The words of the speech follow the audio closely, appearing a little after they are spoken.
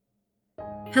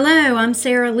Hello, I'm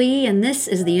Sarah Lee, and this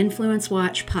is the Influence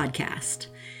Watch podcast.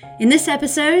 In this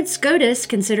episode, SCOTUS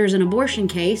considers an abortion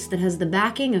case that has the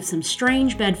backing of some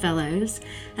strange bedfellows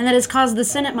and that has caused the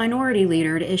Senate Minority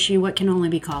Leader to issue what can only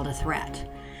be called a threat.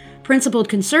 Principled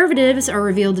conservatives are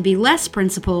revealed to be less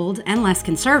principled and less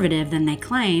conservative than they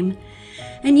claim,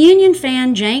 and union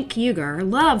fan Cenk Uygur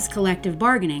loves collective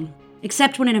bargaining,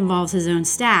 except when it involves his own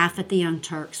staff at the Young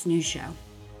Turks news show.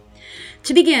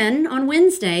 To begin, on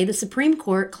Wednesday, the Supreme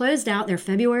Court closed out their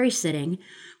February sitting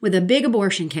with a big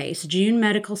abortion case, June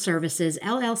Medical Services,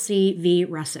 LLC v.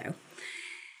 Russo.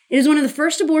 It is one of the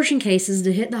first abortion cases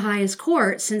to hit the highest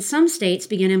court since some states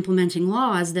began implementing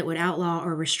laws that would outlaw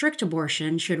or restrict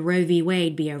abortion should Roe v.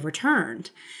 Wade be overturned.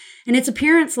 And its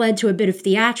appearance led to a bit of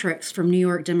theatrics from New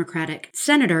York Democratic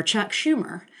Senator Chuck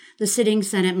Schumer, the sitting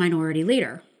Senate Minority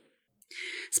Leader.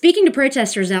 Speaking to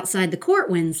protesters outside the court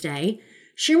Wednesday,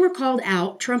 Schumer called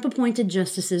out Trump-appointed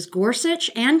Justices Gorsuch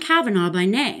and Kavanaugh by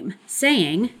name,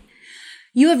 saying,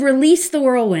 "You have released the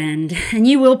whirlwind, and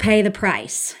you will pay the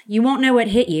price. You won't know what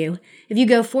hit you if you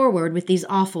go forward with these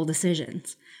awful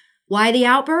decisions." Why the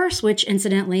outburst, which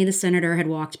incidentally the senator had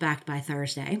walked back by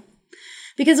Thursday?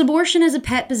 Because abortion is a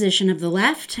pet position of the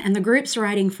left, and the groups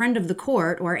writing Friend of the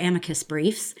Court, or amicus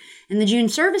briefs, in the June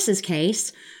Services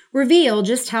case reveal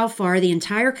just how far the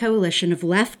entire coalition of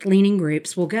left-leaning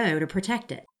groups will go to protect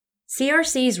it.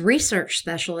 CRC's research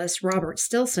specialist Robert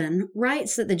Stilson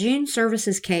writes that the June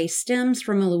Services case stems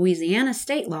from a Louisiana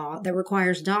state law that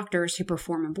requires doctors who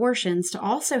perform abortions to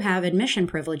also have admission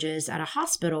privileges at a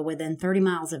hospital within 30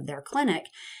 miles of their clinic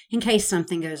in case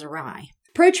something goes awry.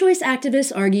 Pro-choice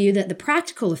activists argue that the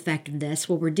practical effect of this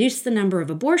will reduce the number of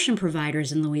abortion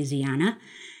providers in Louisiana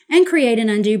and create an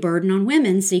undue burden on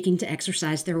women seeking to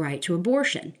exercise their right to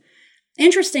abortion.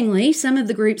 Interestingly, some of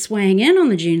the groups weighing in on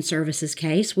the June Services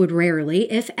case would rarely,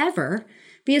 if ever,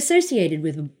 be associated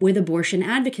with abortion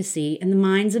advocacy in the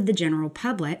minds of the general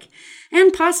public,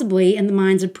 and possibly in the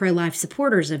minds of pro-life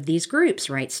supporters of these groups,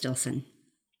 writes Stilson.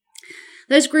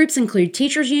 Those groups include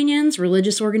teachers' unions,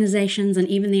 religious organizations, and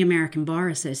even the American Bar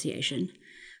Association.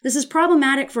 This is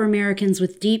problematic for Americans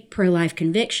with deep pro-life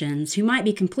convictions who might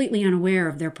be completely unaware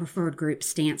of their preferred group's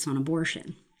stance on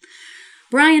abortion.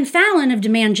 Brian Fallon of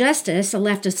Demand Justice, a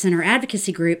leftist center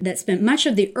advocacy group that spent much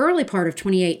of the early part of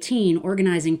 2018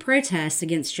 organizing protests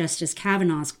against Justice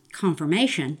Kavanaugh's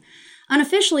confirmation,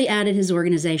 unofficially added his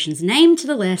organization's name to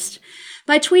the list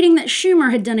by tweeting that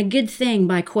Schumer had done a good thing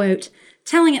by, quote,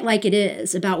 telling it like it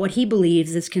is about what he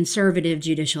believes is conservative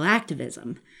judicial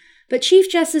activism. But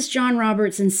Chief Justice John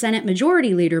Roberts and Senate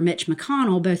Majority Leader Mitch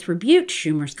McConnell both rebuked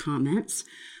Schumer's comments,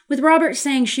 with Roberts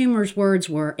saying Schumer's words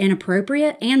were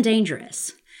inappropriate and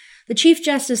dangerous. The Chief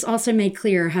Justice also made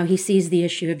clear how he sees the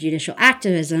issue of judicial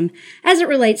activism as it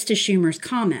relates to Schumer's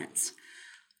comments.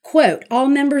 Quote, "All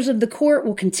members of the court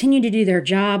will continue to do their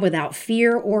job without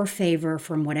fear or favor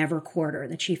from whatever quarter,"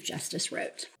 the Chief Justice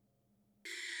wrote.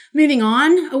 Moving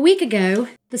on, a week ago,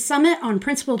 the Summit on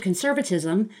Principled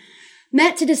Conservatism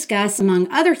met to discuss,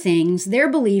 among other things, their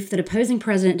belief that opposing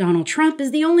President Donald Trump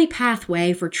is the only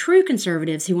pathway for true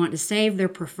conservatives who want to save their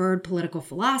preferred political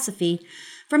philosophy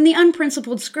from the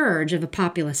unprincipled scourge of a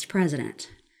populist president.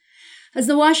 As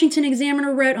the Washington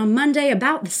Examiner wrote on Monday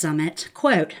about the summit,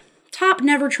 quote, "Top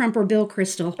never-Trumper Bill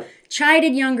Kristol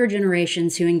chided younger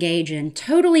generations who engage in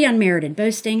totally unmerited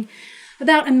boasting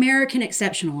about American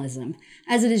exceptionalism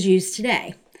as it is used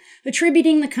today,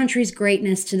 attributing the country's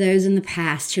greatness to those in the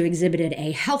past who exhibited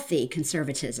a healthy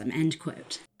conservatism," end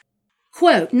quote.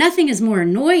 Quote, "Nothing is more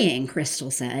annoying,"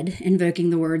 Kristol said,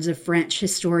 invoking the words of French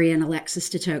historian Alexis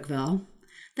de Tocqueville,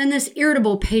 "than this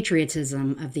irritable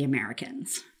patriotism of the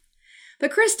Americans."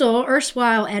 But Kristol,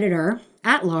 erstwhile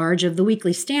editor-at-large of the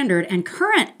Weekly Standard and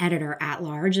current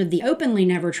editor-at-large of the openly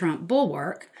never-Trump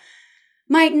Bulwark,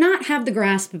 might not have the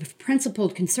grasp of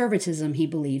principled conservatism he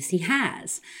believes he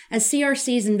has, as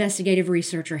CRC's investigative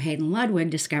researcher Hayden Ludwig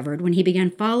discovered when he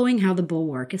began following how the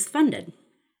Bulwark is funded.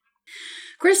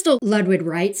 Kristol, Ludwig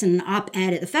writes in an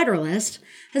op-ed at The Federalist,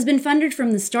 has been funded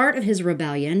from the start of his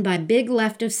rebellion by big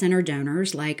left-of-center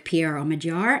donors like Pierre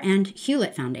Omidyar and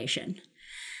Hewlett Foundation.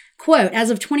 Quote, "As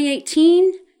of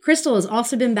 2018, Kristol has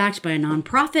also been backed by a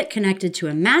nonprofit connected to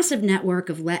a massive network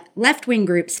of left-wing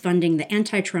groups funding the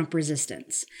anti-Trump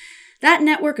resistance. That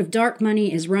network of dark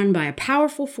money is run by a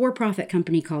powerful for-profit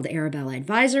company called Arabella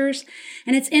Advisors,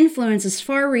 and its influence is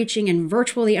far-reaching and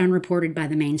virtually unreported by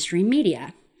the mainstream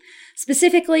media.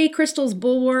 Specifically, Kristol's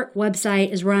Bulwark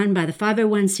website is run by the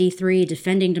 501c3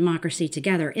 Defending Democracy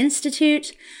Together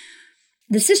Institute,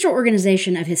 the sister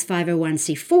organization of his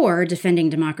 501c4, Defending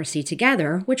Democracy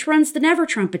Together, which runs the Never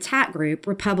Trump attack group,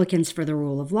 Republicans for the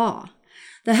Rule of Law.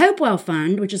 The Hopewell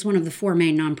Fund, which is one of the 4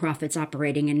 main nonprofits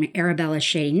operating in Arabella's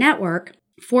shady network,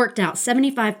 forked out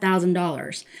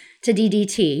 $75,000 to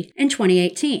DDT in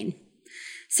 2018.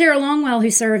 Sarah Longwell,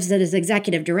 who serves as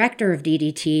executive director of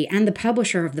DDT and the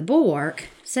publisher of The Bulwark,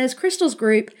 says Crystal's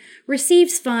group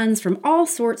receives funds from all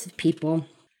sorts of people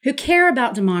who care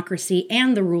about democracy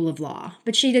and the rule of law,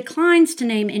 but she declines to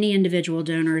name any individual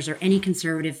donors or any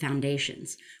conservative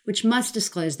foundations, which must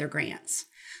disclose their grants.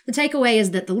 The takeaway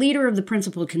is that the leader of the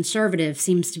principled conservative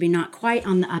seems to be not quite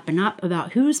on the up and up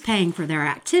about who's paying for their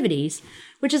activities,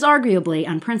 which is arguably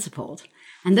unprincipled.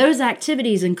 And those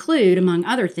activities include, among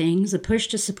other things, a push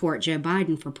to support Joe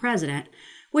Biden for president,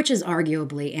 which is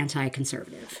arguably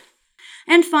anti-conservative.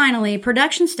 And finally,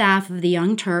 production staff of the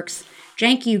Young Turks'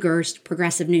 Cenk Uyghur's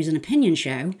Progressive News and Opinion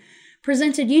show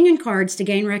presented union cards to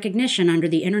gain recognition under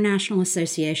the International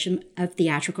Association of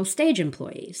Theatrical Stage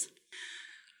Employees.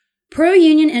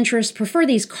 Pro-union interests prefer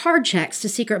these card checks to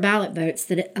secret ballot votes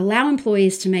that allow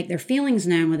employees to make their feelings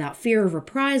known without fear of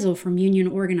reprisal from union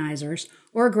organizers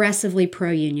or aggressively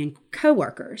pro-union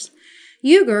co-workers.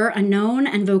 Uyghur, a known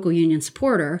and vocal union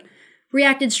supporter,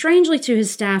 reacted strangely to his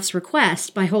staff's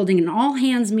request by holding an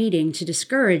all-hands meeting to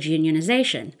discourage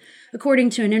unionization, according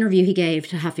to an interview he gave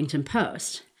to Huffington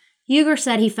Post. Uyghur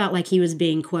said he felt like he was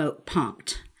being, quote,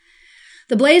 punked.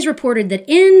 The Blaze reported that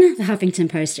in the Huffington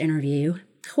Post interview,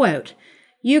 quote,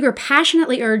 Uyghur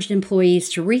passionately urged employees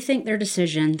to rethink their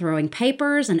decision, throwing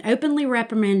papers and openly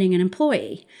reprimanding an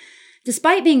employee.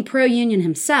 Despite being pro-union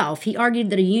himself, he argued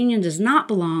that a union does not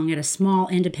belong at a small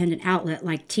independent outlet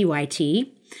like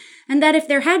TYT, and that if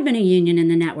there had been a union in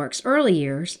the network's early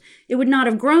years, it would not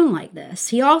have grown like this.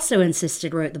 He also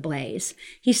insisted, wrote The Blaze,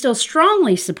 he still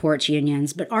strongly supports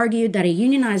unions, but argued that a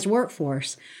unionized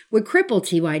workforce would cripple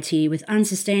TYT with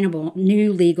unsustainable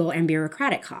new legal and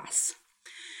bureaucratic costs.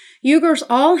 Uyghur's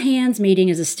all-hands meeting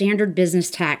is a standard business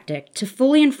tactic to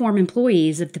fully inform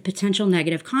employees of the potential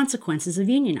negative consequences of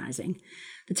unionizing,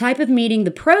 the type of meeting the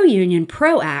pro-union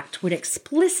PRO-Act would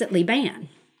explicitly ban.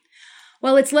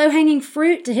 While it's low-hanging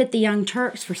fruit to hit the Young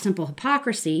Turks for simple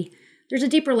hypocrisy, there's a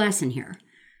deeper lesson here.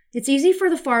 It's easy for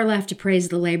the far left to praise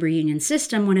the labor union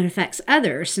system when it affects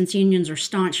others, since unions are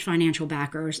staunch financial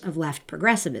backers of left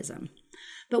progressivism.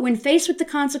 But when faced with the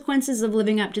consequences of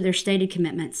living up to their stated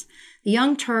commitments, the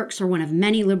Young Turks are one of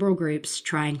many liberal groups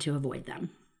trying to avoid them.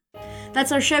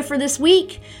 That's our show for this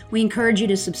week. We encourage you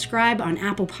to subscribe on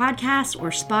Apple Podcasts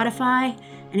or Spotify.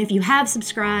 And if you have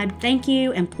subscribed, thank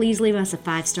you, and please leave us a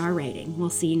 5-star rating. We'll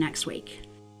see you next week.